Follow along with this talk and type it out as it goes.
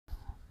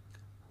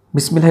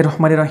বিসমিল্লাহির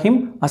রহমানির রহিম।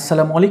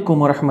 আসসালামু আলাইকুম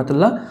ওয়া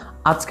রাহমাতুল্লাহ।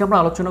 আজকে আমরা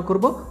আলোচনা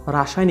করব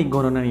রাসায়নিক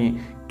গণনা নিয়ে।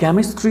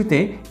 কেমিস্ট্রিতে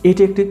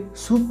এটি একটি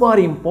সুপার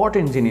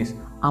ইম্পর্টেন্ট জিনিস।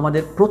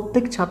 আমাদের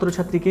প্রত্যেক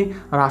ছাত্রছাত্রীকে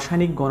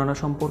রাসায়নিক গণনা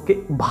সম্পর্কে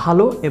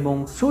ভালো এবং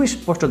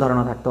সুস্পষ্ট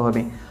ধারণা থাকতে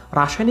হবে।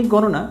 রাসায়নিক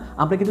গণনা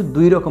আমরা কিন্তু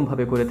দুই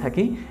রকমভাবে করে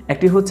থাকি।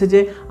 একটি হচ্ছে যে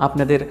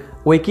আপনাদের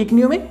ঐকিক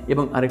নিয়মে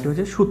এবং আরেকটি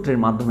হচ্ছে সূত্রের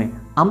মাধ্যমে।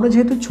 আমরা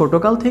যেহেতু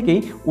ছোটকাল থেকেই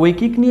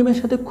ঐকিক নিয়মের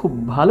সাথে খুব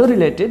ভালো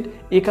রিলেটেড,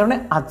 এই কারণে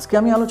আজকে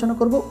আমি আলোচনা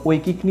করব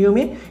ঐকিক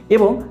নিয়মে,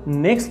 এবং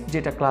নেক্সট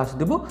যেটা ক্লাস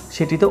দেব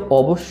সেটিতে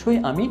অবশ্যই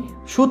আমি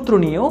সূত্র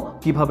নিয়েও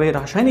কিভাবে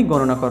রাসায়নিক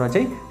গণনা করা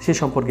যায় সে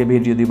সম্পর্কে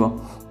ভিডিও দিব।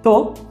 তো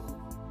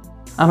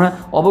আমরা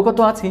অবগত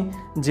আছি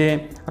যে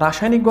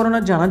রাসায়নিক গণনা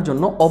জানার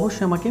জন্য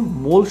অবশ্যই আমাকে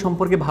মোল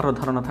সম্পর্কে ভালো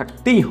ধারণা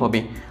থাকতেই হবে।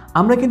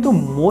 আমরা কিন্তু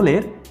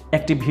মোলের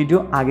একটি ভিডিও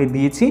আগে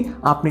দিয়েছি,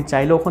 আপনি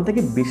চাইলে ওখান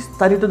থেকে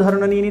বিস্তারিত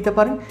ধারণা নিয়ে নিতে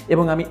পারেন,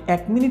 এবং আমি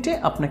 1 মিনিটে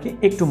আপনাকে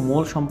একটু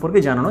মোল সম্পর্কে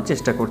জানানোর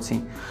চেষ্টা করছি।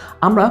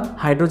 আমরা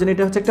হাইড্রোজেন,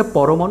 এটা হচ্ছে একটা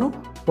পরমাণু,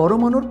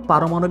 পরমাণুর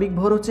পারমাণবিক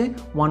ভর হচ্ছে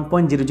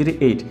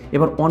 1.008।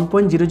 এবার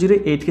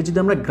 1.008কে যদি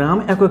আমরা গ্রাম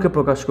এককে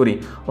প্রকাশ করি,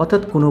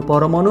 অর্থাৎ কোনো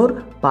পরমাণুর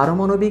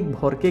পারমাণবিক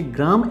ভরকে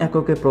গ্রাম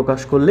এককে প্রকাশ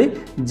করলে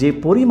যে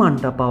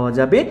পরিমাণটা পাওয়া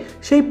যাবে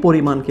সেই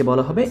পরিমাণকে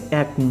বলা হবে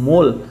 1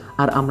 মোল।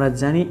 আর আমরা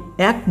জানি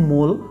 1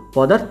 মোল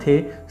পদার্থে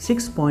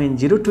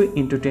 6.02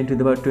 ×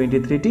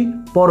 10⁻23টি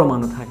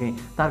পরমাণু থাকে।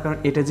 তার কারণ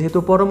এটা যেহেতু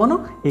পরমাণু,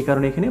 এই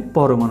কারণে এখানে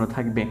পরমাণু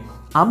থাকবে।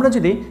 আমরা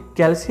যদি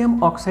ক্যালসিয়াম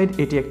অক্সাইড,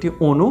 এটি একটি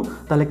অণু,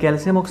 তাহলে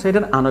ক্যালসিয়াম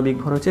অক্সাইডের আণবিক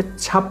ভর হচ্ছে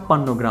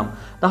 56 গ্রাম।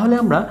 তাহলে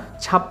আমরা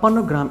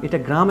 56 গ্রাম, এটা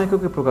গ্রাম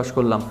এককে প্রকাশ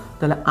করলাম,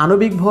 তাহলে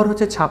আণবিক ভর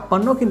হচ্ছে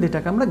 56, কিন্তু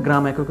এটাকে আমরা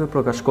গ্রাম এককে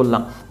প্রকাশ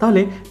করলাম।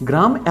 তাহলে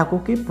গ্রাম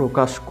এককে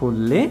প্রকাশ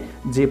করলে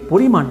যে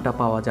পরিমাণটা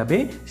পাওয়া যাবে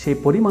সেই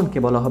পরিমাণকে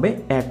বলা হবে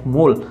 1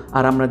 মোল।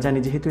 আর আমরা জানি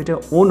যেহেতু এটা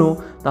অণু,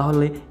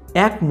 তাহলে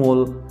 1 মোল,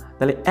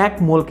 তাহলে 1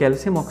 মোল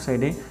ক্যালসিয়াম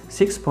অক্সাইডে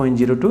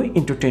 6.02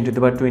 ×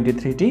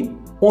 10⁻23টি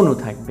অণু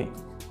থাকবে।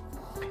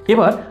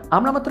 এবার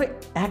আমরা মাত্র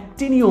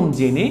একটি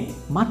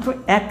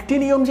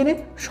নিয়ম জেনে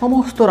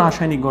সমস্ত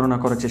রাসায়নিক গণনা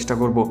করার চেষ্টা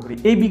করব।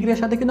 এই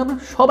বিক্রিয়ার সাথে কিন্তু আমরা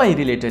সবাই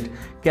রিলেটেড।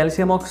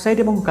 ক্যালসিয়াম অক্সাইড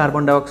এবং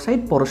কার্বন ডাইঅক্সাইড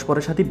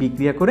পরস্পরের সাথে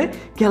বিক্রিয়া করে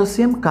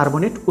ক্যালসিয়াম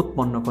কার্বনেট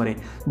উৎপন্ন করে।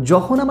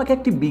 যখন আমাকে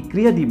একটি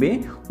বিক্রিয়া দিবে,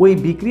 ওই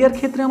বিক্রিয়ার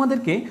ক্ষেত্রে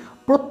আমাদেরকে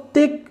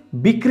প্রত্যেক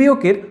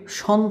বিক্রিয়কের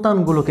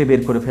সন্তানগুলোকে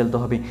বের করে ফেলতে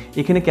হবে।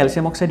 এখানে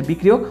ক্যালসিয়াম অক্সাইড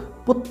বিক্রিয়ক,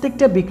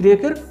 প্রত্যেকটা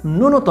বিক্রিয়কের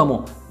ন্যূনতম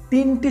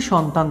 3টি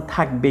সন্তান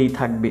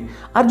থাকবে।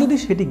 আর যদি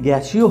সেটি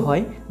গ্যাসীয়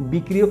হয়,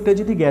 বিক্রিয়কটা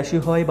যদি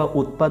গ্যাসীয় হয় বা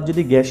উৎপাদ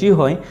যদি গ্যাসীয়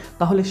হয়,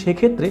 তাহলে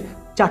সেক্ষেত্রে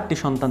 4টি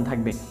সন্তান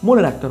থাকবে।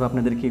 মনে রাখতে হবে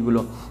আপনাদেরকে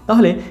এগুলো।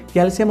 তাহলে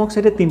ক্যালসিয়াম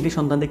অক্সাইডের 3টি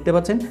সন্তান দেখতে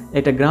পাচ্ছেন,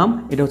 এটা গ্রাম,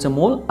 এটা হচ্ছে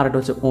মোল, আর এটা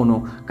হচ্ছে অণু।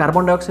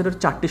 কার্বন ডাইঅক্সাইডের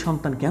 4টি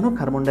সন্তান। কেন?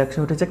 কার্বন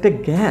ডাইঅক্সাইড হচ্ছে একটা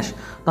গ্যাস।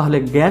 তাহলে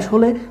গ্যাস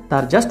হলে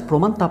তার জাস্ট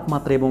প্রমাণ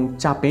তাপমাত্রা এবং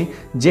চাপে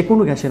যে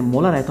কোনো গ্যাসের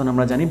মোলার আয়তন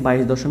আমরা জানি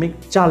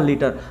 22.4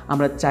 লিটার।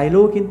 আমরা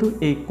চাইলেও কিন্তু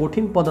এই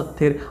কঠিন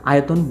পদার্থের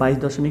আয়তন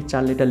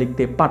 22.4 লিটার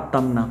লিখতে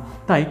পারতাম না।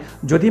 তাই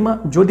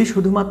যদি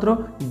শুধুমাত্র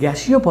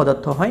গ্যাসীয়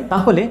পদার্থ হয়,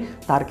 তাহলে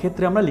তার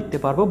ক্ষেত্রে আমরা লিখতে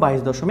পারবো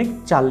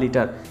 22.4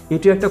 লিটার।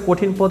 এটিও একটা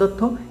কঠিন পদার্থ,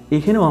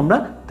 এখানেও আমরা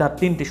তার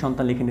 3টি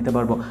সন্তান লিখে নিতে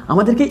পারবো।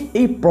 আমাদেরকে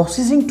এই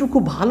প্রসেসিংটুকু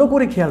ভালো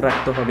করে খেয়াল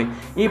রাখতে হবে।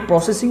 এই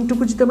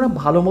প্রসেসিংটুকু যদি আমরা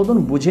ভালো মতন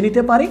বুঝে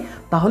নিতে পারি,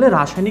 তাহলে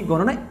রাসায়নিক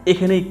গণনা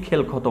এখানেই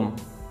খেল খতম।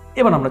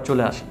 এবার আমরা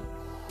চলে আসি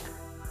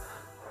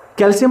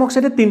ক্যালসিয়াম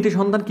অক্সাইডের 3টি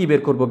সন্তান কি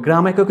বের করব?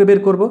 গ্রাম এককে বের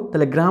করব।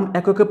 তাহলে গ্রাম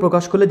এককে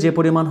প্রকাশ করলে যে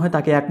পরিমাণ হয়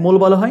তাকে 1 মোল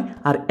বলা হয়,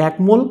 আর 1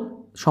 মোল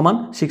সমান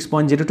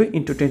 6.02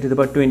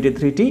 ×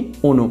 10⁻23টি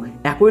অণু।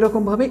 একই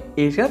রকমভাবে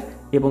এটার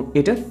এবং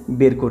এটা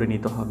বের করে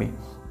নিতে হবে।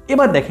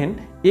 এবার দেখেন,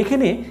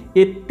 এখানে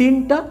এই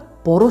 3টা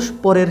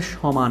পরস্পরের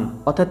সমান,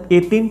 অর্থাৎ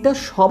এই 3টা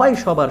সবাই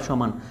সবার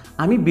সমান।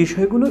 আমি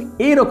বিষয়গুলো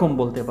এইরকম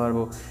বলতে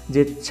পারবো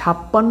যে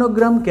 56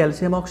 গ্রাম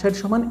ক্যালসিয়াম অক্সাইড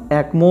সমান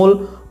 1 মোল,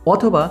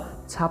 অথবা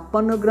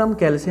 56 গ্রাম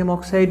ক্যালসিয়াম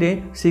অক্সাইডে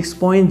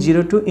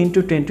 6.02 ×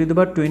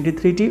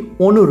 10⁻23টি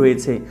অণু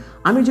রয়েছে।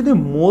 আমি যদি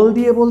মোল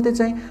দিয়ে বলতে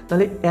চাই,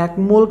 তাহলে 1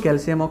 মোল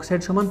ক্যালসিয়াম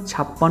অক্সাইড সমান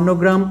 56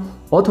 গ্রাম,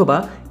 অথবা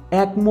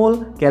 1 মোল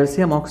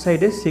ক্যালসিয়াম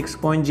অক্সাইডে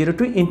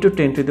 6.02 ×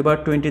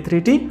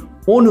 10⁻23টি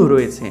অণু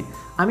রয়েছে।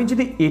 আমি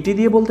যদি এটি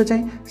দিয়ে বলতে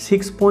চাই,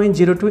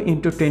 6.02 ×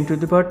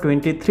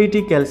 10⁻23টি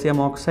ক্যালসিয়াম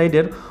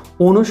অক্সাইডের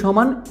অণু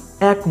সমান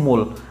 1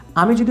 মোল।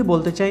 আমি যদি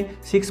বলতে চাই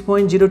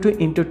 6.02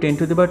 ×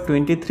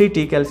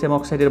 10⁻23টি ক্যালসিয়াম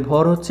অক্সাইডের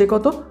ভর হচ্ছে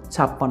কত?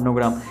 56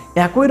 গ্রাম।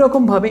 একই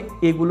রকমভাবে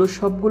এগুলো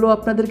সবগুলো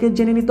আপনাদেরকে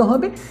জেনে নিতে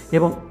হবে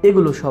এবং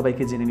এগুলো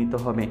সবাইকে জেনে নিতে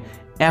হবে।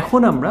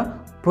 এখন আমরা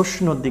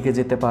প্রশ্নর দিকে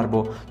যেতে পারবো।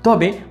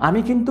 তবে আমি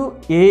কিন্তু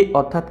এ,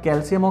 অর্থাৎ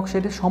ক্যালসিয়াম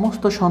অক্সাইডের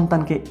সমস্ত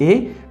সন্তানকে এ,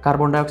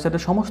 কার্বন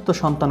ডাইঅক্সাইডের সমস্ত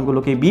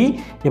সন্তানগুলোকে বি,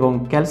 এবং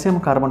ক্যালসিয়াম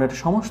কার্বনের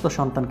সমস্ত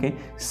সন্তানকে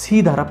সি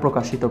দ্বারা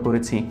প্রকাশিত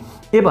করেছি।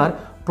 এবার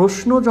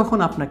প্রশ্ন যখন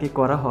আপনাকে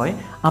করা হয়,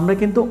 আমরা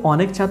কিন্তু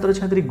অনেক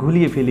ছাত্রছাত্রী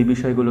ঘুলিয়ে ফেলি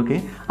বিষয়গুলোকে।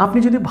 আপনি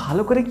যদি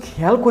ভালো করে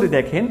খেয়াল করে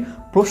দেখেন,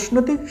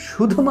 প্রশ্নতে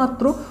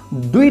শুধুমাত্র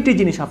 2টি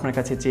জিনিস আপনার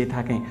কাছে চেয়ে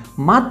থাকে।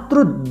 মাত্র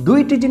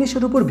 2টি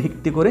জিনিসের উপর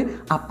ভিত্তি করে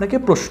আপনাকে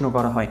প্রশ্ন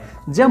করা হয়।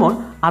 যেমন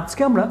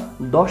আজকে আমরা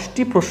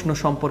 10টি প্রশ্ন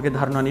সম্পর্কে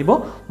ধারণা নিব।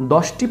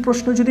 10টি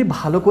প্রশ্ন যদি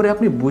ভালো করে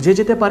আপনি বুঝে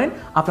যেতে পারেন,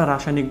 আপনার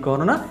রাসায়নিক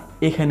গণনা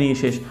এখানেই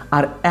শেষ,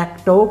 আর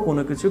একটাও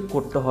কোনো কিছু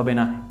করতে হবে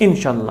না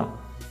ইনশাল্লাহ।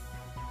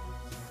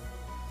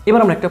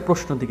 এবার আমরা একটা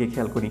প্রশ্ন দিকে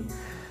খেয়াল করি।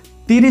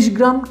 30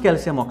 গ্রাম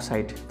ক্যালসিয়াম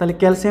অক্সাইড, তাহলে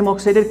ক্যালসিয়াম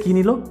অক্সাইডের কী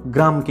নিল?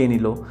 গ্রাম কে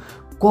নিল।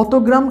 কত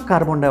গ্রাম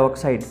কার্বন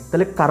ডাইঅক্সাইড,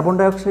 তাহলে কার্বন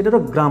ডাইঅক্সাইডেরও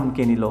গ্রাম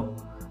কে নিল।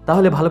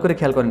 তাহলে ভালো করে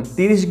খেয়াল করেন,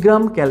 30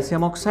 গ্রাম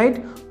ক্যালসিয়াম অক্সাইড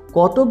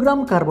কত গ্রাম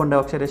কার্বন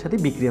ডাইঅক্সাইডের সাথে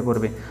বিক্রিয়া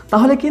করবে।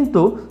 তাহলে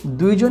কিন্তু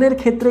দুইজনের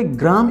ক্ষেত্রে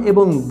গ্রাম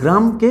এবং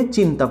গ্রামকে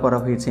চিন্তা করা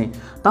হয়েছে।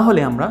 তাহলে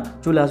আমরা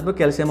চলে আসবো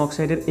ক্যালসিয়াম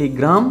অক্সাইডের এই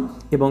গ্রাম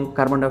এবং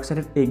কার্বন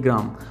ডাইঅক্সাইডের এই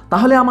গ্রাম।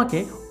 তাহলে আমাকে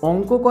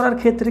অঙ্ক করার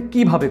ক্ষেত্রে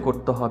কিভাবে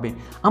করতে হবে?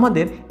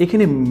 আমাদের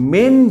এখানে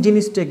মেন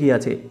জিনিসটা কি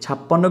আছে?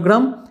 56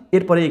 গ্রাম।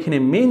 এরপরে এখানে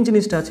মেন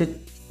জিনিসটা আছে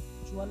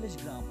 44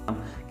 গ্রাম।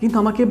 কিন্তু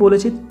আমাকে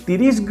বলেছে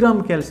 30 গ্রাম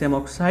ক্যালসিয়াম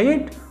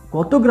অক্সাইড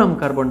কত গ্রাম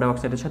কার্বন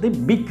ডাইঅক্সাইডের সাথে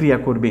বিক্রিয়া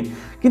করবে।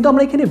 কিন্তু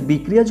আমরা এখানে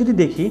বিক্রিয়া যদি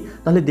দেখি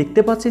তাহলে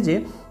দেখতে পাচ্ছি যে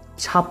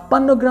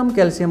 56 গ্রাম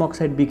ক্যালসিয়াম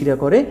অক্সাইড বিক্রিয়া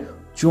করে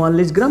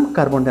 44 গ্রাম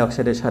কার্বন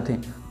ডাইঅক্সাইডের সাথে।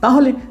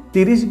 তাহলে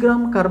 30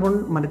 গ্রাম কার্বন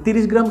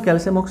 30 গ্রাম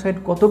ক্যালসিয়াম অক্সাইড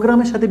কত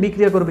গ্রামের সাথে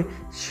বিক্রিয়া করবে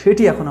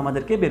সেটি এখন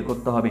আমাদেরকে বের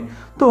করতে হবে।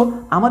 তো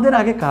আমাদের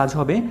আগে কাজ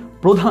হবে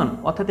প্রধান,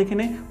 অর্থাৎ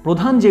এখানে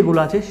প্রধান যেগুলো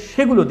আছে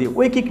সেগুলো দিয়ে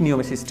ঐকিক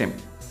নিয়মে সিস্টেম।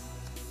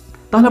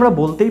 তাহলে আমরা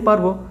বলতেই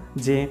পারবো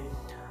যে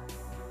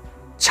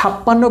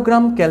 56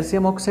 গ্রাম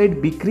ক্যালসিয়াম অক্সাইড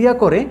বিক্রিয়া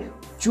করে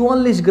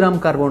 44 গ্রাম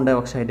কার্বন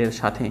ডাইঅক্সাইডের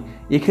সাথে।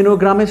 এখানেও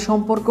গ্রামের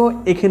সম্পর্ক,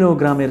 এখানেও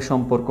গ্রামের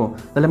সম্পর্ক।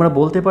 তাহলে আমরা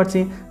বলতে পারছি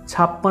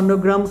 56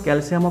 গ্রাম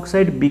ক্যালসিয়াম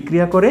অক্সাইড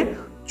বিক্রিয়া করে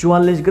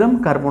 44 গ্রাম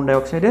কার্বন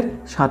ডাইঅক্সাইডের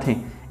সাথে।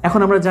 এখন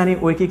আমরা জানি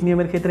ঐকিক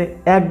নিয়মের ক্ষেত্রে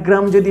 1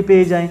 গ্রাম যদি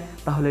পেয়ে যায়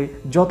তাহলে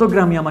যত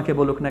গ্রামই আমাকে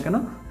বলুক না কেন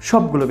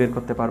সবগুলো বের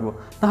করতে পারবো।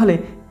 তাহলে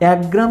 1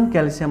 গ্রাম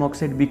ক্যালসিয়াম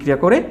অক্সাইড বিক্রিয়া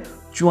করে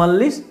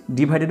 44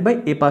 ডিভাইডেড বাই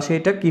এ পাশে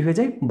এটা কী হয়ে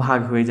যায়? ভাগ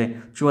হয়ে যায়।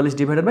 44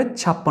 ডিভাইডেড বাই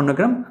 56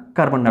 গ্রাম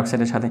কার্বন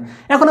ডাইঅক্সাইডের সাথে।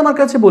 এখন আমার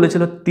কাছে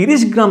বলেছিল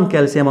 30 গ্রাম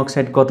ক্যালসিয়াম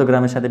অক্সাইড কত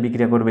গ্রামের সাথে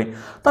বিক্রিয়া করবে।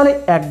 তাহলে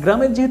 1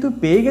 গ্রামের যেহেতু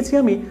পেয়ে গেছি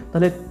আমি,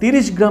 তাহলে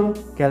 30 গ্রাম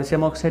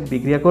ক্যালসিয়াম অক্সাইড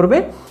বিক্রিয়া করবে।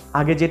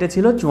 আগে যেটা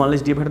ছিল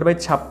 44 ডিভাইডেড বাই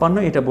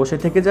 56, এটা বসে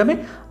থেকে যাবে।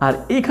 আর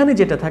এখানে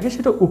যেটা থাকে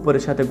সেটা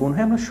উপরের সাথে গুণ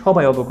হয়, আমরা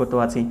সবাই অবগত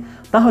আছি।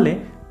 তাহলে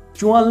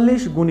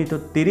 44 গুণিত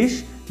 30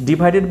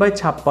 ডিভাইডেড বাই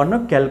 56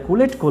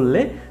 ক্যালকুলেট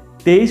করলে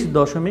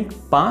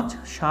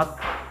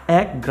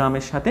 23.571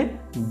 গ্রামের সাথে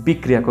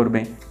বিক্রিয়া করবে।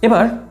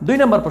 এবার 2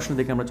 নম্বর প্রশ্ন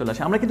থেকে আমরা চলে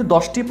আসি। আমরা কিন্তু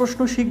 10টি প্রশ্ন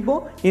শিখব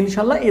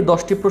ইনশাল্লাহ। এই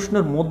 10টি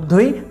প্রশ্নের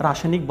মধ্যেই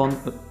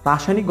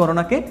রাসায়নিক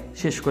গণনাকে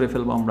শেষ করে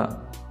ফেলবো আমরা।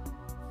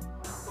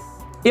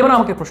 এবার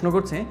আমাকে প্রশ্ন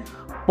করছে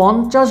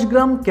 50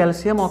 গ্রাম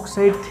ক্যালসিয়াম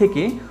অক্সাইড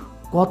থেকে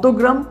কত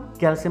গ্রাম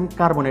ক্যালসিয়াম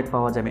কার্বনেট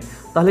পাওয়া যাবে।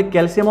 তাহলে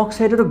ক্যালসিয়াম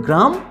অক্সাইডেরও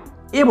গ্রাম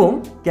এবং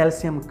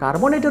ক্যালসিয়াম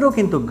কার্বনেটেরও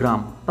কিন্তু গ্রাম।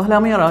 তাহলে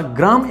আমি আর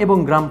গ্রাম এবং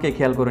গ্রামকে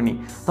খেয়াল করে নিই।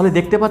 তাহলে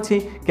দেখতে পাচ্ছি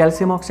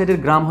ক্যালসিয়াম অক্সাইডের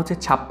গ্রাম হচ্ছে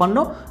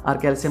 56 আর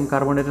ক্যালসিয়াম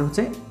কার্বনেটের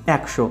হচ্ছে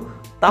 100।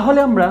 তাহলে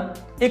আমরা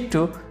একটু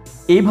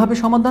এইভাবে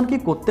সমাধান কি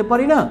করতে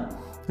পারি না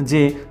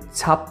যে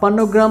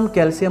 56 গ্রাম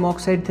ক্যালসিয়াম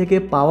অক্সাইড থেকে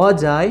পাওয়া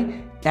যায়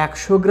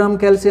 100 গ্রাম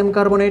ক্যালসিয়াম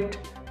কার্বনেট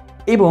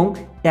এবং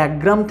 1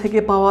 গ্রাম থেকে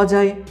পাওয়া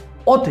যায়,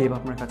 অতএব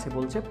আপনার কাছে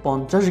বলছে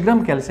 50 গ্রাম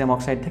ক্যালসিয়াম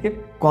অক্সাইড থেকে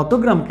কত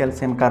গ্রাম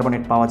ক্যালসিয়াম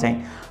কার্বনেট পাওয়া যায়।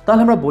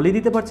 তাহলে আমরা বলে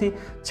দিতে পারছি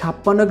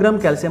 56 গ্রাম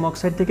ক্যালসিয়াম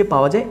অক্সাইড থেকে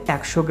পাওয়া যায়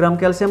 100 গ্রাম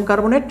ক্যালসিয়াম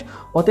কার্বনেট,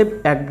 অতএব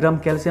 1 গ্রাম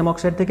ক্যালসিয়াম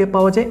অক্সাইড থেকে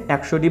পাওয়া যায়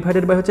 100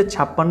 ডিভাইডেড বাই হচ্ছে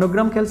 56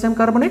 গ্রাম ক্যালসিয়াম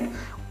কার্বনেট।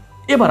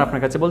 এবার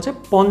আপনার কাছে বলছে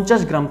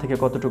 50 গ্রাম থেকে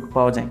কতটুকু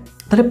পাওয়া যায়।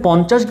 তাহলে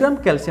 50 গ্রাম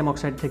ক্যালসিয়াম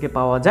অক্সাইড থেকে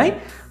পাওয়া যায়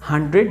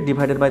 100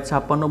 ডিভাইডেড বাই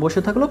 56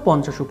 বসে থাকলো,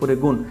 50 উপরে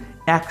গুণ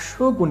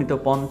 100 গুণিত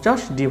 50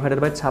 ডিভাইডেড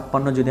বাই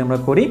 56 যদি আমরা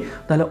করি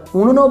তাহলে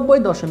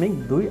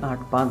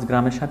 89.285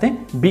 গ্রামের সাথে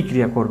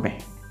বিক্রিয়া করবে।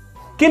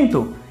 কিন্তু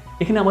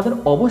এখানে আমাদের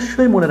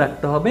অবশ্যই মনে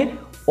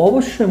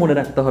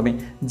রাখতে হবে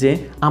যে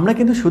আমরা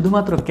কিন্তু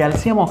শুধুমাত্র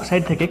ক্যালসিয়াম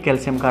অক্সাইড থেকে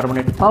ক্যালসিয়াম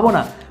কার্বনেট পাবো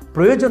না।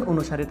 প্রয়োজন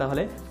অনুসারে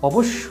তাহলে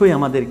অবশ্যই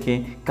আমাদেরকে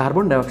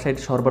কার্বন ডাইঅক্সাইড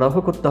সরবরাহ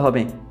করতে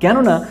হবে,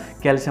 কেননা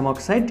ক্যালসিয়াম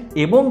অক্সাইড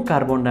এবং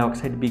কার্বন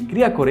ডাইঅক্সাইড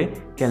বিক্রিয়া করে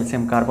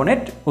ক্যালসিয়াম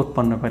কার্বনেট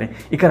উৎপন্ন করে।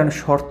 এই কারণে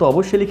শর্ত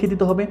অবশ্যই লিখে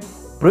দিতে হবে,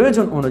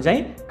 প্রয়োজন অনুযায়ী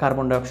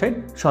কার্বন ডাইঅক্সাইড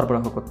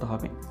সরবরাহ করতে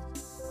হবে।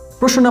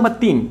 প্রশ্ন নাম্বার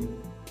 3,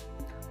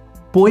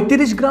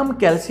 35 গ্রাম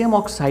ক্যালসিয়াম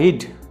অক্সাইড,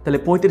 তাহলে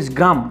 35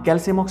 গ্রাম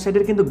ক্যালসিয়াম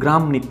অক্সাইডের কিন্তু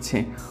গ্রাম নিচ্ছে,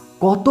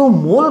 কত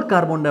মোল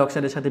কার্বন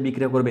ডাইঅক্সাইডের সাথে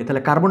বিক্রিয়া করবে।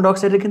 তাহলে কার্বন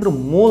ডাইঅক্সাইডের কিন্তু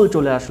মোল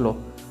চলে আসলো,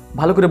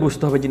 ভালো করে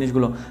বুঝতে হবে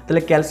জিনিসগুলো।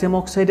 তাহলে ক্যালসিয়াম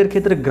অক্সাইডের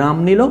ক্ষেত্রে গ্রাম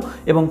নিল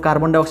এবং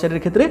কার্বন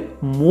ডাইঅক্সাইডের ক্ষেত্রে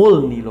মোল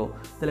নিল।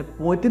 তাহলে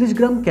 35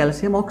 গ্রাম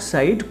ক্যালসিয়াম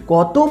অক্সাইড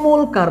কত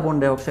মোল কার্বন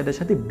ডাইঅক্সাইডের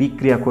সাথে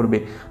বিক্রিয়া করবে।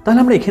 তাহলে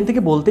আমরা এখান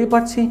থেকে বলতেই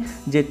পারছি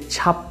যে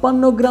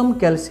 56 গ্রাম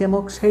ক্যালসিয়াম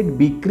অক্সাইড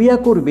বিক্রিয়া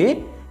করবে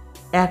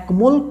 1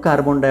 মোল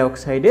কার্বন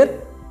ডাইঅক্সাইডের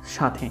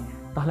সাথে।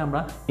 তাহলে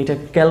আমরা এটা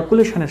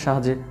ক্যালকুলেশনের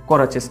সাহায্যে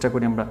করার চেষ্টা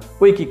করি আমরা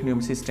ঐকিক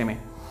নিয়ম সিস্টেমে।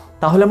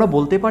 তাহলে আমরা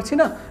বলতে পারছি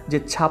না যে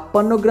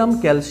 56 গ্রাম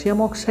ক্যালসিয়াম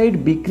অক্সাইড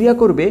বিক্রিয়া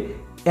করবে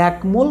 1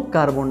 মোল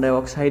কার্বন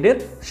ডাইঅক্সাইডের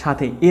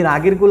সাথে। এর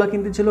আগেরগুলো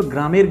কিন্তু ছিল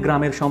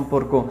গ্রামের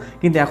সম্পর্ক,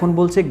 কিন্তু এখন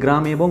বলছে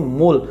গ্রাম এবং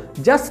মোল।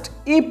 জাস্ট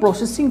এই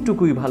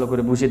প্রসেসিংটুকুই ভালো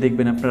করে বুঝে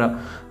দেখবেন আপনারা।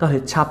 তাহলে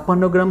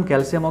 56 গ্রাম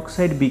ক্যালসিয়াম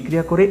অক্সাইড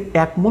বিক্রিয়া করে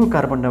 1 মোল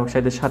কার্বন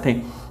ডাইঅক্সাইডের সাথে,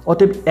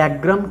 অতএব 1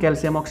 গ্রাম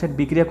ক্যালসিয়াম অক্সাইড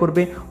বিক্রিয়া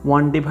করবে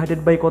 1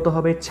 ডিভাইডেড বাই কত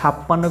হবে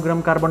 56 গ্রাম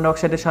কার্বন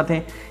ডাইঅক্সাইডের সাথে।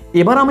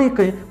 এবার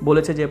আমাকে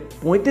বলেছে যে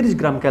 35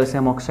 গ্রাম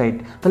ক্যালসিয়াম অক্সাইড,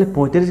 তাহলে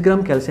 35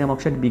 গ্রাম ক্যালসিয়াম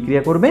অক্সাইড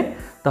বিক্রিয়া করবে,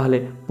 তাহলে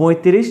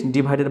 35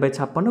 ডিভাইডেড বাই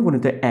 56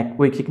 গুণিত 1,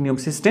 ওই রৈখিক নিয়ম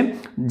সিস্টেম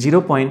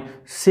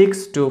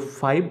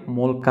 0.625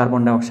 মোল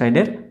কার্বন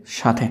ডাইঅক্সাইডের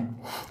সাথে।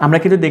 আমরা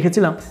কিন্তু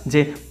দেখেছিলাম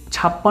যে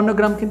 56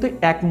 গ্রাম কিন্তু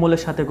 1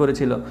 মোলের সাথে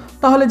করেছিল,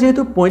 তাহলে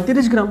যেহেতু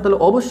 35 গ্রাম তাহলে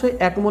অবশ্যই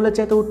 1 মোলের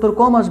চাইতে উত্তর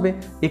কম আসবে,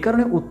 এই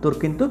কারণে উত্তর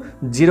কিন্তু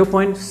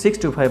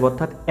 0.625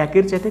 অর্থাৎ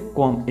 1-এর চাইতে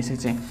কম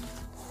এসেছে।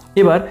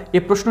 এবার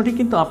এই প্রশ্নটি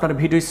কিন্তু আপনার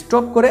ভিডিও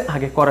স্টপ করে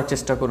আগে করার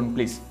চেষ্টা করুন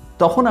প্লিজ,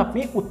 তখন আপনি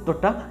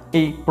উত্তরটা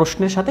এই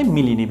প্রশ্নের সাথে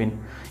মিলিয়ে নেবেন।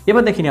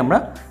 এবার দেখিনি আমরা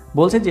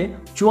বলছে যে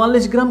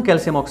 44 গ্রাম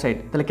ক্যালসিয়াম অক্সাইড,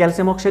 তাহলে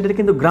ক্যালসিয়াম অক্সাইডের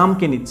কিন্তু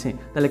গ্রামকে নিচ্ছে,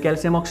 তাহলে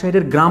ক্যালসিয়াম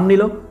অক্সাইডের গ্রাম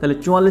নিল, তাহলে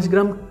 44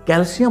 গ্রাম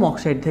ক্যালসিয়াম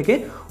অক্সাইড থেকে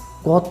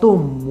কত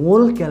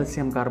মোল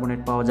ক্যালসিয়াম কার্বনেট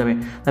পাওয়া যাবে,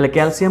 তাহলে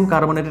ক্যালসিয়াম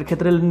কার্বনেটের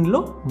ক্ষেত্রে নিল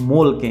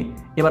মোলকে।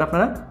 এবার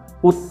আপনারা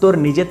উত্তর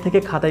নিজের থেকে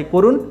খাতায়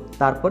করুন,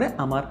 তারপরে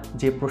আমার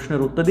যে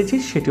প্রশ্নের উত্তর দিচ্ছি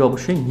সেটি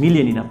অবশ্যই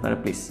মিলিয়ে নিন আপনারা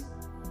প্লিজ।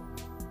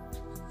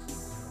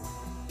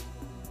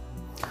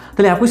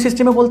 তাহলে একই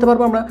সিস্টেমে বলতে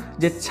পারবো আমরা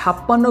যে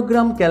 56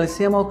 গ্রাম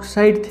ক্যালসিয়াম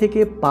অক্সাইড থেকে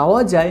পাওয়া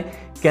যায়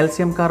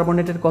ক্যালসিয়াম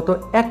কার্বনেটের কত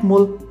 1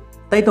 মোল,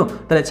 তাই তো?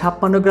 তাহলে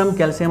 56 গ্রাম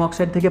ক্যালসিয়াম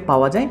অক্সাইড থেকে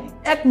পাওয়া যায়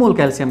 1 মোল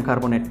ক্যালসিয়াম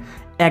কার্বনেট।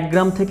 1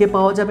 গ্রাম থেকে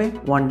পাওয়া যাবে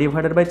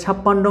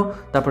 1/56,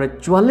 তারপরে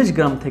 44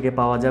 গ্রাম থেকে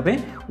পাওয়া যাবে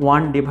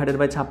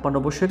 1/56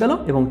 বসে গেল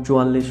এবং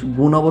 44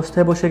 গুণ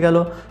অবস্থায় বসে গেল,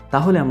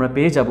 তাহলে আমরা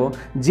পেয়ে যাব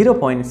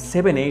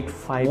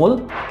 0.785 মোল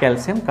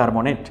ক্যালসিয়াম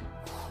কার্বনেট।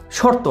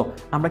 শর্ত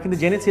আমরা কিন্তু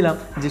জেনেছিলাম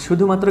যে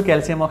শুধুমাত্র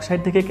ক্যালসিয়াম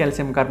অক্সাইড থেকে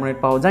ক্যালসিয়াম কার্বনেট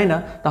পাওয়া যায় না,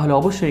 তাহলে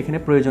অবশ্যই এখানে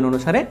প্রয়োজন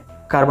অনুসারে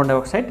কার্বন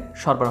ডাইঅক্সাইড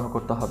সরবরাহ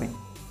করতে হবে।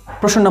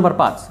 প্রশ্ন নাম্বার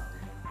 5,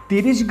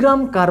 30 গ্রাম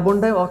কার্বন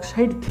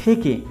ডাইঅক্সাইড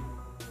থেকে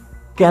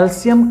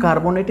ক্যালসিয়াম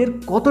কার্বনেটের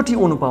কতটি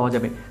অণু পাওয়া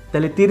যাবে?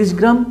 তাহলে 30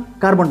 গ্রাম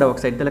কার্বন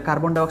ডাইঅক্সাইড, তাহলে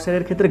কার্বন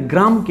ডাইঅক্সাইডের ক্ষেত্রে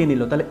গ্রামকে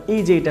নিল, তাহলে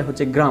এই যে এটা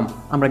হচ্ছে গ্রাম,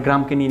 আমরা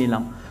গ্রামকে নিয়ে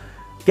নিলাম।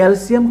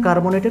 ক্যালসিয়াম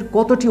কার্বনেটের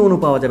কতটি অণু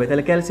পাওয়া যাবে?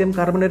 তাহলে ক্যালসিয়াম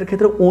কার্বনেটের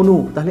ক্ষেত্রে অণু,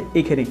 তাহলে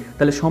এখানে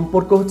তাহলে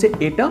সম্পর্ক হচ্ছে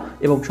এটা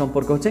এবং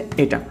সম্পর্ক হচ্ছে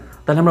এটা,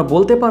 তাহলে আমরা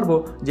বলতে পারবো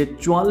যে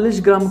 44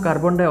 গ্রাম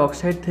কার্বন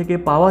ডাইঅক্সাইড থেকে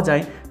পাওয়া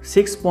যায়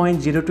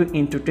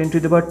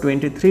 6.02 ×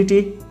 10⁻23টি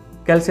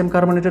ক্যালসিয়াম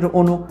কার্বনেটের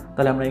অণু।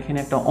 তাহলে আমরা এখানে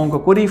একটা অঙ্ক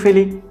করেই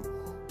ফেলি,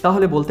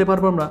 তাহলে বলতে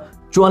পারবো আমরা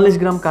 44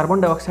 গ্রাম কার্বন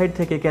ডাইঅক্সাইড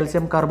থেকে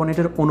ক্যালসিয়াম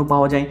কার্বনেটের অণু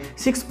পাওয়া যায়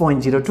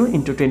 6.02 ×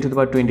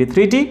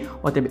 10⁻23টি,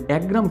 অতএব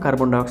 1 গ্রাম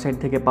কার্বন ডাইঅক্সাইড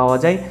থেকে পাওয়া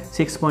যায়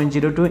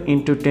 6.02 ×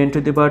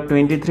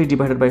 10⁻23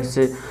 ডিভাইডেড বাই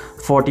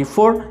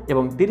 44,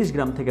 এবং 30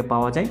 গ্রাম থেকে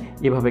পাওয়া যায়,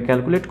 এভাবে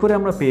ক্যালকুলেট করে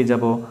আমরা পেয়ে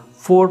যাব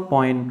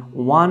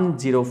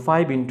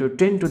 4.105 ×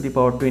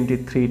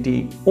 10⁻23টি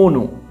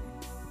অণু।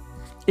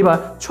 এবার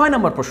 6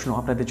 নম্বর প্রশ্ন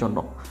আপনাদের জন্য।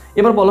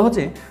 এবার বলা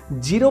হচ্ছে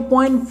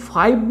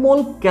 0.5 মোল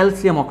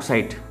ক্যালসিয়াম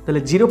অক্সাইড,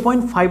 তাহলে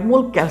 0.5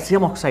 মোল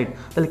ক্যালসিয়াম অক্সাইড,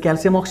 তাহলে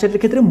ক্যালসিয়াম অক্সাইডের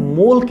ক্ষেত্রে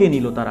মোলকে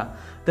নিল তারা,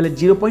 তাহলে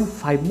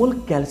 0.5 মোল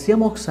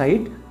ক্যালসিয়াম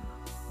অক্সাইড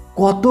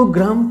কত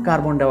গ্রাম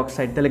কার্বন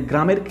ডাইঅক্সাইড, তাহলে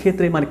গ্রামের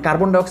ক্ষেত্রে মানে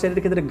কার্বন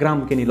ডাইঅক্সাইডের ক্ষেত্রে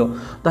গ্রামকে নিল,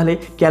 তাহলে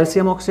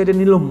ক্যালসিয়াম অক্সাইডে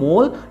নিল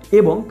মোল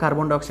এবং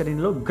কার্বন ডাইঅক্সাইডে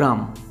নিল গ্রাম,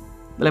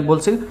 তাহলে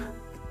বলছে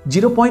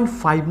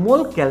 0.5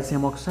 মোল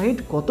ক্যালসিয়াম অক্সাইড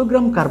কত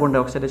গ্রাম কার্বন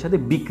ডাইঅক্সাইডের সাথে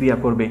বিক্রিয়া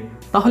করবে।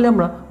 তাহলে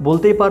আমরা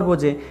বলতেই পারবো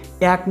যে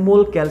 1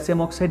 মোল ক্যালসিয়াম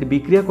অক্সাইড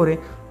বিক্রিয়া করে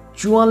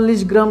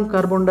 44 গ্রাম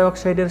কার্বন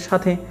ডাইঅক্সাইডের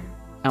সাথে,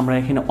 আমরা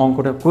এখানে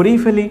অঙ্কটা করেই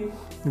ফেলি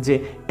যে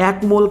 1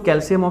 মোল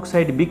ক্যালসিয়াম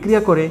অক্সাইড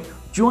বিক্রিয়া করে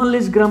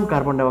 44 গ্রাম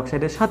কার্বন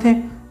ডাইঅক্সাইডের সাথে,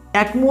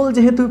 1 মোল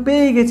যেহেতু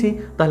পেয়ে গেছি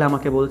তাহলে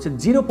আমাকে বলছে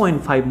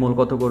 0.5 মোল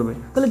কত করবে,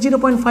 তাহলে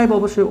 0.5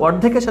 অবশ্যই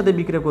অর্ধেকের সাথে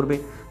বিক্রিয়া করবে,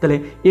 তাহলে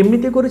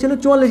এমনিতে করেছিল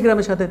 44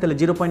 গ্রামের সাথে, তাহলে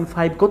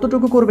 0.5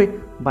 কতটুকু করবে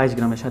 22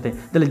 গ্রামের সাথে,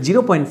 তাহলে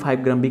 0.5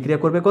 গ্রাম বিক্রিয়া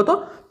করবে কত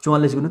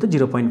 44 গুণিত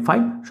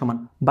 0.5 সমান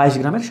 22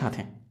 গ্রামের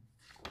সাথে।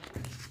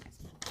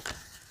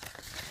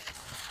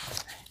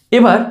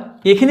 এবার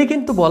এখানে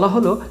কিন্তু বলা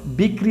হলো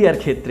বিক্রিয়ার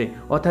ক্ষেত্রে,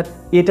 অর্থাৎ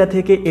এটা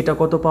থেকে এটা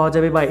কত পাওয়া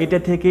যাবে বা এটা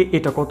থেকে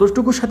এটা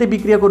কতটুকুর সাথে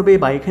বিক্রিয়া করবে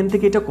বা এখান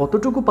থেকে এটা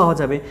কতটুকু পাওয়া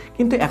যাবে,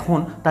 কিন্তু এখন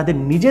তাদের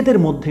নিজেদের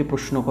মধ্যে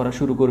প্রশ্ন করা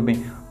শুরু করবে।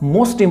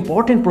 মোস্ট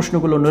ইম্পর্টেন্ট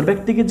প্রশ্নগুলো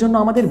নৈর্ব্যক্তিকের জন্য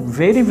আমাদের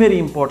ভেরি ভেরি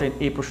ইম্পর্টেন্ট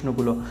এই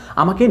প্রশ্নগুলো,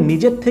 আমাকে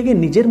নিজের থেকে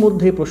নিজের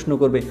মধ্যেই প্রশ্ন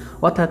করবে,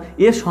 অর্থাৎ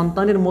এর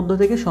সন্তানের মধ্য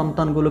থেকে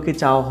সন্তানগুলোকে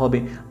চাওয়া হবে,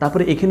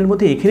 তারপরে এখানের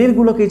মধ্যে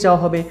এখানেরগুলোকেই চাওয়া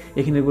হবে,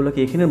 এখানেরগুলোকে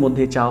এখানের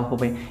মধ্যেই চাওয়া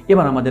হবে।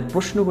 এবার আমাদের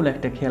প্রশ্নগুলো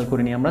একটা খেয়াল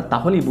করে নিই আমরা,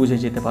 তাহলেই বুঝে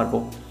যেতে পারবো।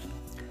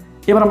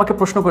 এবার আমাকে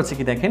প্রশ্ন করছে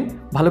কি দেখেন,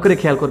 ভালো করে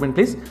খেয়াল করবেন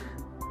প্লিজ,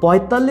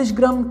 45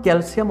 গ্রাম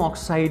ক্যালসিয়াম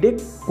অক্সাইডে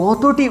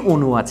কতটি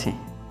অণু আছে?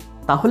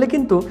 তাহলে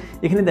কিন্তু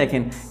এখানে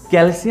দেখেন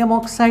ক্যালসিয়াম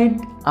অক্সাইড,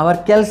 আবার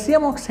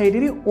ক্যালসিয়াম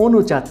অক্সাইডেরই অণু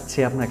চাচ্ছে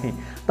আপনাকে,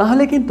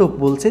 তাহলে কিন্তু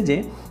বলছে যে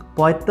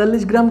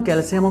 45 গ্রাম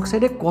ক্যালসিয়াম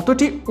অক্সাইডে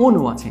কতটি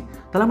অণু আছে।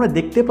 তাহলে আমরা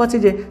দেখতে পাচ্ছি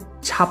যে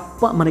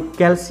মানে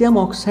ক্যালসিয়াম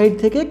অক্সাইড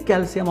থেকে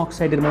ক্যালসিয়াম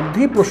অক্সাইডের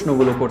মধ্যেই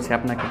প্রশ্নগুলো করছে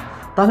আপনাকে,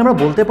 তাহলে আমরা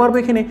বলতে পারবো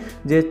এখানে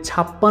যে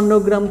 56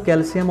 গ্রাম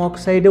ক্যালসিয়াম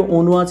অক্সাইডে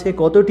অণু আছে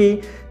কতটি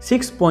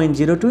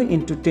 6.02 ×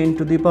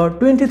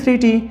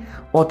 10⁻23টি,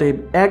 অতএব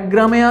 1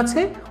 গ্রামে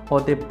আছে,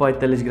 অতএব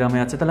 45 গ্রামে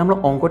আছে। তাহলে আমরা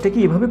অঙ্কটা কি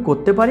এভাবে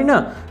করতে পারি না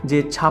যে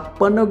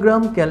 56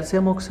 গ্রাম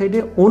ক্যালসিয়াম অক্সাইডে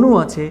অণু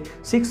আছে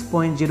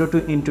 6.02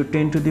 ×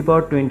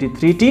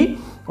 10⁻23টি,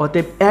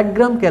 অতএব 1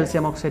 গ্রাম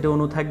ক্যালসিয়াম অক্সাইডে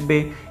অণু থাকবে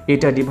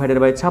এটা ডিভাইডেড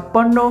বাই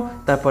 56,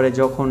 তারপরে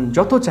যখন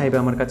যত চাইবে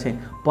আমার কাছে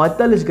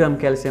 45 গ্রাম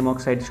ক্যালসিয়াম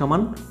অক্সাইড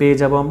সমান পেয়ে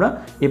যাব আমরা।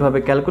 এভাবে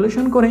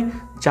ক্যালকুলেশন করে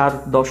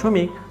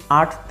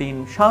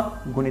 4.837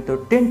 গুণিত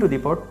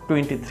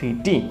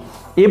 10⁻23t।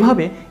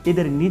 এভাবে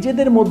এদের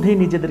নিজেদের মধ্যেই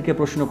নিজেদেরকে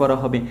প্রশ্ন করা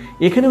হবে,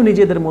 এখানেও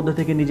নিজেদের মধ্য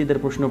থেকে নিজেদের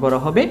প্রশ্ন করা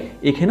হবে,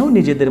 এখানেও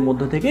নিজেদের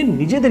মধ্য থেকে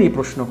নিজেদেরই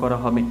প্রশ্ন করা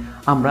হবে।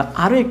 আমরা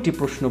আরও একটি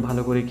প্রশ্ন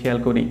ভালো করে খেয়াল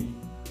করি।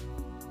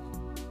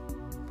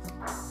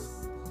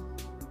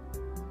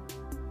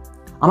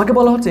 আমাকে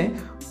বলা হচ্ছে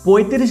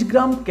 35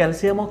 গ্রাম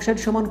ক্যালসিয়াম অক্সাইড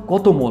সমান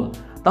কত মোল।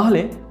 তাহলে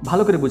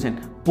ভালো করে বুঝেন,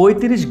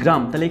 35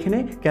 গ্রাম, তাহলে এখানে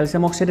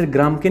ক্যালসিয়াম অক্সাইডের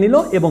গ্রামকে নিল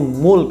এবং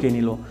মোলকে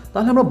নিল।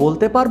 তাহলে আমরা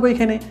বলতে পারবো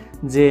এখানে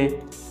যে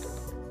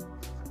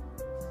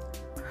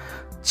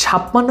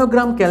 56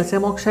 গ্রাম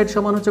ক্যালসিয়াম অক্সাইড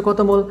সমান হচ্ছে কত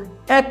মোল?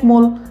 1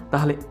 মোল।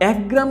 তাহলে 1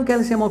 গ্রাম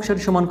ক্যালসিয়াম অক্সাইড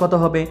সমান কত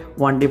হবে?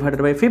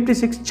 1/56,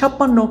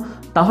 56।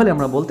 তাহলে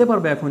আমরা বলতে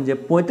পারবো এখন যে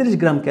 35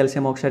 গ্রাম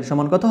ক্যালসিয়াম অক্সাইড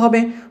সমান কত হবে?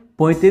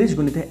 35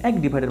 গুণিত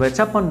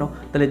 1/56,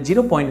 তাহলে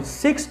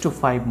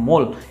 0.625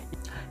 মোল।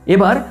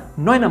 এবার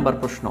 9 নম্বর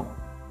প্রশ্ন,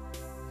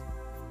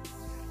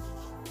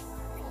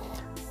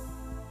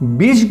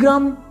 20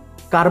 গ্রাম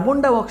কার্বন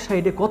ডাই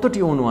অক্সাইডে কতটি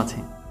অণু আছে?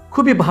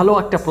 খুবই ভালো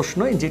একটা প্রশ্ন,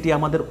 যেটি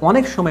আমাদের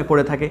অনেক সময়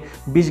পড়ে থাকে।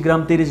 20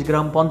 গ্রাম, 30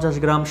 গ্রাম, 50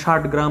 গ্রাম,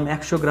 60 গ্রাম,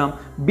 100 গ্রাম,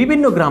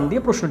 বিভিন্ন গ্রাম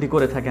দিয়ে প্রশ্নটি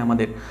করে থাকে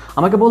আমাদের।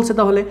 আমাকে বলছে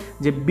তাহলে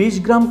যে 20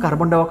 গ্রাম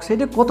কার্বন ডাই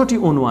অক্সাইডে কতটি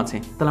অণু আছে।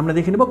 তাহলে আমরা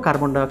দেখে নেব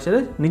কার্বন ডাই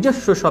অক্সাইডের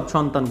নিজস্ব সব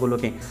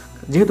সন্তানগুলোকে।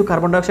 যেহেতু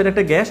কার্বন ডাই অক্সাইড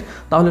একটা গ্যাস,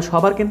 তাহলে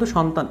সবার কিন্তু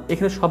সন্তান,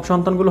 এখানে সব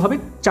সন্তানগুলো হবে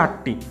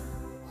 4টি।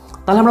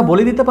 তাহলে আমরা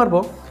বলে দিতে পারবো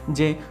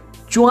যে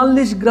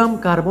 44 গ্রাম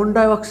কার্বন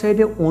ডাই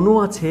অক্সাইডে অণু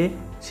আছে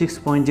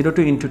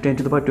 6.02 ×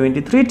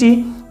 10⁻23t,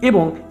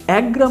 এবং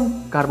 1 গ্রাম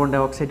কার্বন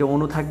ডাই অক্সাইডে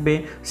অণু থাকবে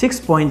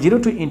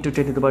 6.02 ×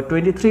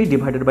 10⁻23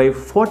 ডিভাইডেড বাই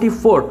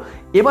 44।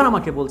 এবার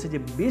আমাকে বলছে যে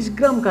 20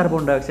 গ্রাম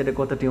কার্বন ডাই অক্সাইডে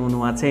কতটি অণু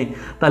আছে।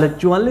 তাহলে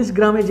 44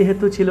 গ্রামে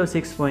যেহেতু ছিল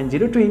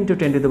 6.02 ×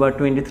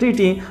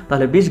 10⁻23t,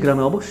 তাহলে 20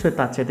 গ্রামে অবশ্যই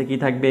তার চাইতে কী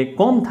থাকবে?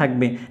 কম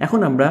থাকবে। এখন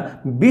আমরা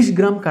 20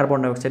 গ্রাম কার্বন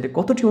ডাই অক্সাইডে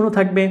কতটি অণু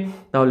থাকবে?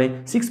 তাহলে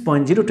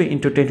 6.02 ×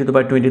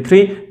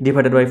 10⁻23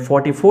 ডিভাইডেড বাই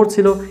 44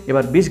 ছিল।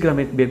 এবার 20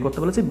 গ্রামে বের করতে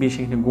বলেছে, 20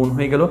 এখানে গুণ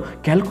হয়ে গেল,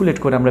 ক্যালকুলেট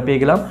করে আমরা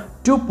পেয়ে গেলাম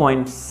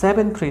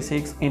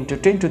 2.736 ×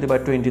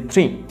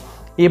 10⁻23।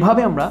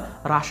 এভাবে আমরা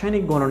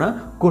রাসায়নিক গণনা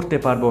করতে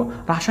পারবো।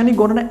 রাসায়নিক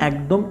গণনা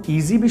একদম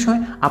ইজি বিষয়,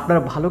 আপনারা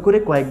ভালো করে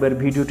কয়েকবার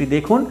ভিডিওটি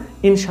দেখুন,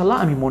 ইনশাল্লাহ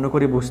আমি মনে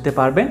করি বুঝতে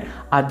পারবেন।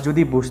 আর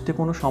যদি বুঝতে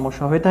কোনো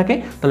সমস্যা হয়ে থাকে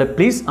তাহলে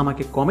প্লিজ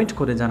আমাকে কমেন্ট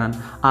করে জানান।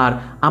 আর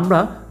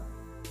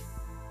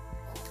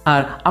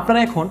আপনারা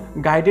এখন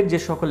গাইডের যে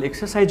সকল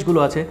এক্সারসাইজগুলো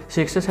আছে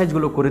সেই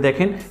এক্সারসাইজগুলো করে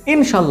দেখেন,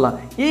 ইনশাল্লাহ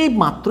এই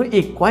মাত্র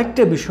এই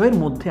কয়েকটা বিষয়ের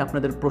মধ্যে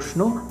আপনাদের প্রশ্ন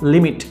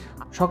লিমিট।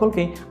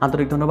 সকলকে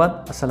আন্তরিক ধন্যবাদ।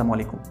 আসসালামু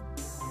আলাইকুম।